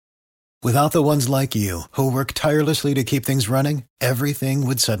Without the ones like you, who work tirelessly to keep things running, everything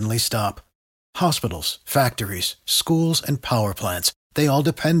would suddenly stop. Hospitals, factories, schools, and power plants, they all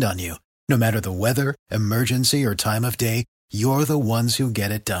depend on you. No matter the weather, emergency, or time of day, you're the ones who get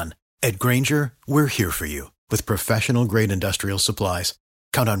it done. At Grainger, we're here for you with professional-grade industrial supplies.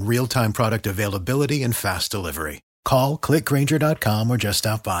 Count on real-time product availability and fast delivery. Call, clickgrainger.com, or just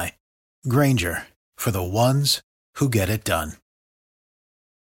stop by. Grainger, for the ones who get it done.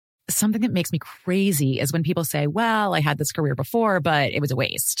 Something that makes me crazy is when people say, well, I had this career before, but it was a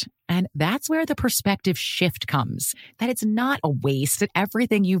waste. And that's where the perspective shift comes, that it's not a waste, that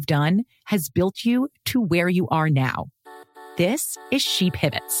everything you've done has built you to where you are now. This is She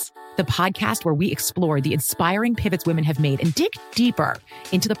Pivots, the podcast where we explore the inspiring pivots women have made and dig deeper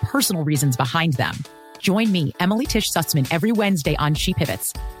into the personal reasons behind them. Join me, Emily Tish Sussman, every Wednesday on She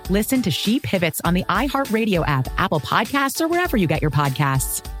Pivots. Listen to She Pivots on the iHeartRadio app, Apple Podcasts, or wherever you get your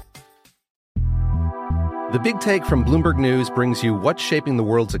podcasts. The Big Take from Bloomberg News brings you what's shaping the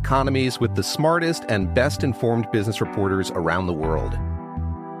world's economies with the smartest and best-informed business reporters around the world.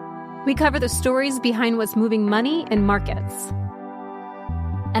 We cover the stories behind what's moving money and markets,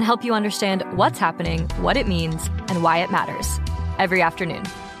 and help you understand what's happening, what it means, and why it matters every afternoon.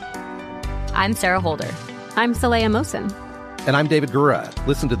 I'm Sarah Holder. I'm Saleha Mohsen. And I'm David Gura.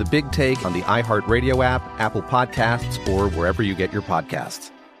 Listen to The Big Take on the iHeartRadio app, Apple Podcasts, or wherever you get your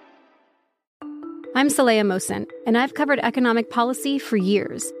podcasts. I'm Saleha Mohsen, and I've covered economic policy for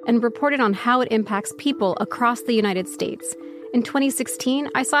years and reported on how it impacts people across the United States. In 2016,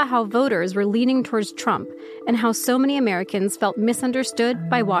 I saw how voters were leaning towards Trump and how so many Americans felt misunderstood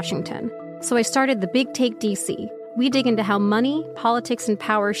by Washington. So I started The Big Take DC. We dig into how money, politics, and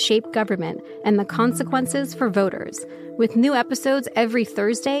power shape government and the consequences for voters. With new episodes every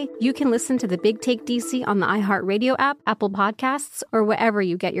Thursday, you can listen to The Big Take DC on the iHeartRadio app, Apple Podcasts, or wherever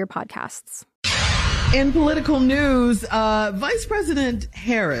you get your podcasts. In political news, Vice President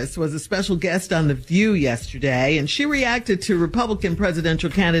Harris was a special guest on The View yesterday, and she reacted to Republican presidential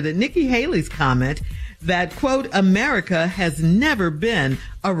candidate Nikki Haley's comment that, quote, America has never been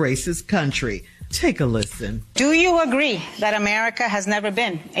a racist country. Take a listen. Do you agree that America has never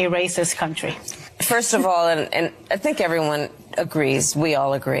been a racist country? First of all, and I think everyone agrees, we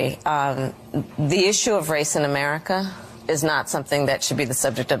all agree, the issue of race in America is not something that should be the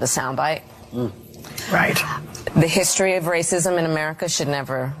subject of a soundbite. Right. The history of racism in America should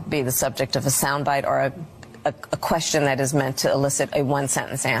never be the subject of a soundbite or a question that is meant to elicit a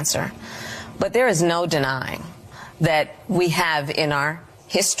one-sentence answer. But there is no denying that we have in our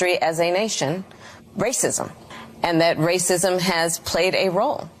history as a nation racism, and that racism has played a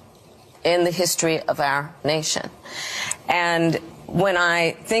role in the history of our nation. And when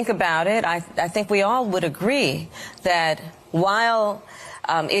I think about it, I think we all would agree that while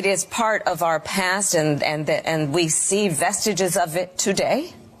it is part of our past and we see vestiges of it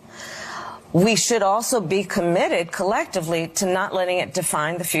today, we should also be committed collectively to not letting it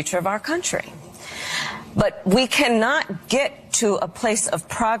define the future of our country. But we cannot get to a place of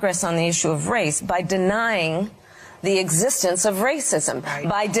progress on the issue of race by denying the existence of racism,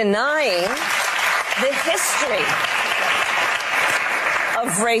 by denying the history of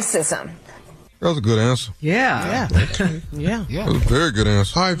racism. That was a good answer. Yeah. Okay. Yeah. That was a very good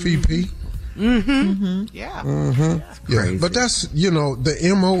answer. Hi, VP. Yeah, but that's,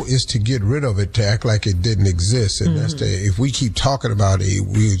 the MO is to get rid of it, to act like it didn't exist. And that's if we keep talking about it,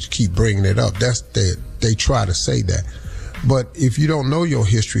 we keep bringing it up. They try to say that. But if you don't know your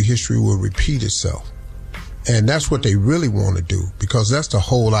history, history will repeat itself. And that's what they really want to do, because that's the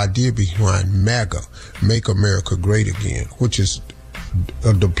whole idea behind MAGA, Make America Great Again, which is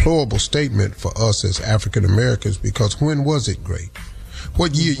a deplorable statement for us as African Americans, because when was it great?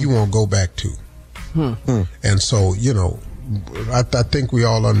 What year you want to go back to? And so, I think we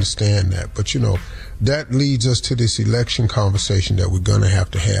all understand that. But, that leads us to this election conversation that we're going to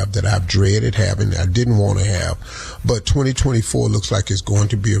have, that I've dreaded having, I didn't want to have. But 2024 looks like it's going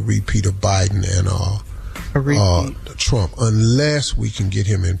to be a repeat of Biden and Trump, unless we can get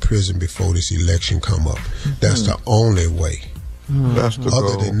him in prison before this election come up. That's the only way. That's the goal.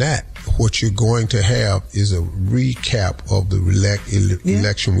 Other than that, what you're going to have is a recap of the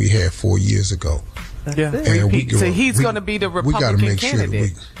election we had 4 years ago. And he's going to be the Republican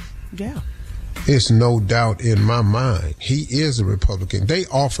candidate. It's no doubt in my mind he is a Republican. They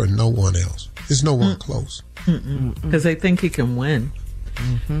offer no one else. There's no one close. Because they think he can win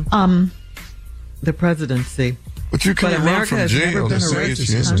the presidency. But you can't run from jail to say it's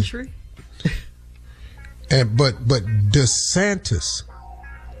your country. But DeSantis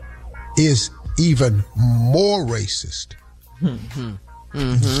is even more racist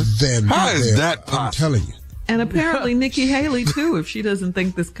then how is that possible? I'm telling you. And apparently Nikki Haley too, if she doesn't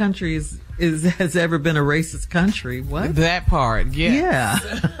think this country has ever been a racist country. What? That part, yes.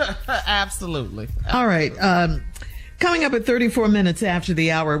 Yeah. Absolutely. All right. Coming up at 34 minutes after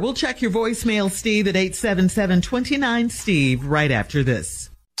the hour, we'll check your voicemail, Steve, at 877-29-STEVE right after this.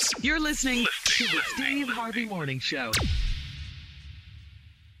 You're listening to the Steve Harvey Morning Show.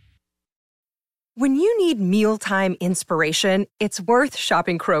 When you need mealtime inspiration, it's worth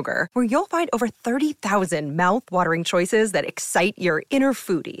shopping Kroger, where you'll find over 30,000 mouth-watering choices that excite your inner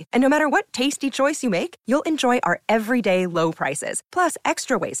foodie. And no matter what tasty choice you make, you'll enjoy our everyday low prices, plus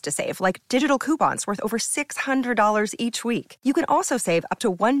extra ways to save, like digital coupons worth over $600 each week. You can also save up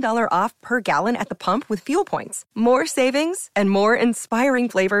to $1 off per gallon at the pump with fuel points. More savings and more inspiring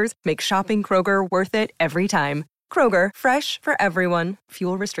flavors make shopping Kroger worth it every time. Kroger, fresh for everyone.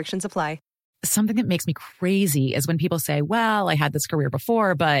 Fuel restrictions apply. Something that makes me crazy is when people say, well, I had this career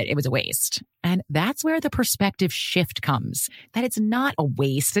before, but it was a waste. And that's where the perspective shift comes, that it's not a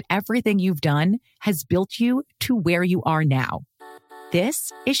waste, that everything you've done has built you to where you are now.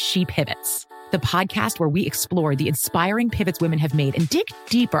 This is She Pivots, the podcast where we explore the inspiring pivots women have made and dig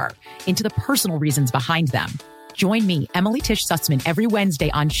deeper into the personal reasons behind them. Join me, Emily Tish Sussman, every Wednesday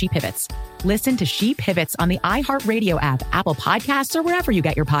on She Pivots. Listen to She Pivots on the iHeartRadio app, Apple Podcasts, or wherever you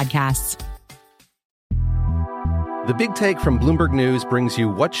get your podcasts. The Big Take from Bloomberg News brings you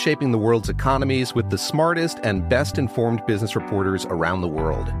what's shaping the world's economies with the smartest and best-informed business reporters around the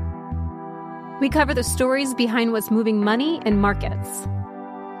world. We cover the stories behind what's moving money and markets,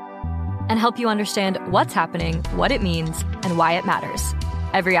 and help you understand what's happening, what it means, and why it matters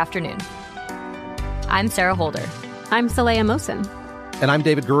every afternoon. I'm Sarah Holder. I'm Saleha Mohsin. And I'm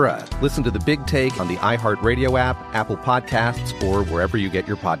David Gura. Listen to The Big Take on the iHeartRadio app, Apple Podcasts, or wherever you get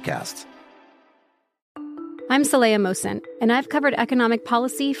your podcasts. I'm Saleha Mohsin, and I've covered economic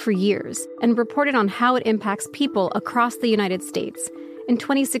policy for years and reported on how it impacts people across the United States. In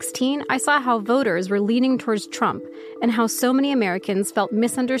 2016, I saw how voters were leaning towards Trump and how so many Americans felt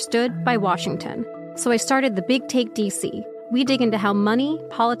misunderstood by Washington. So I started The Big Take DC. We dig into how money,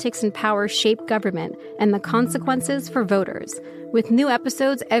 politics, and power shape government and the consequences for voters. With new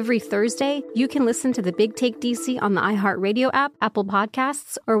episodes every Thursday, you can listen to The Big Take DC on the iHeartRadio app, Apple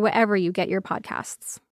Podcasts, or wherever you get your podcasts.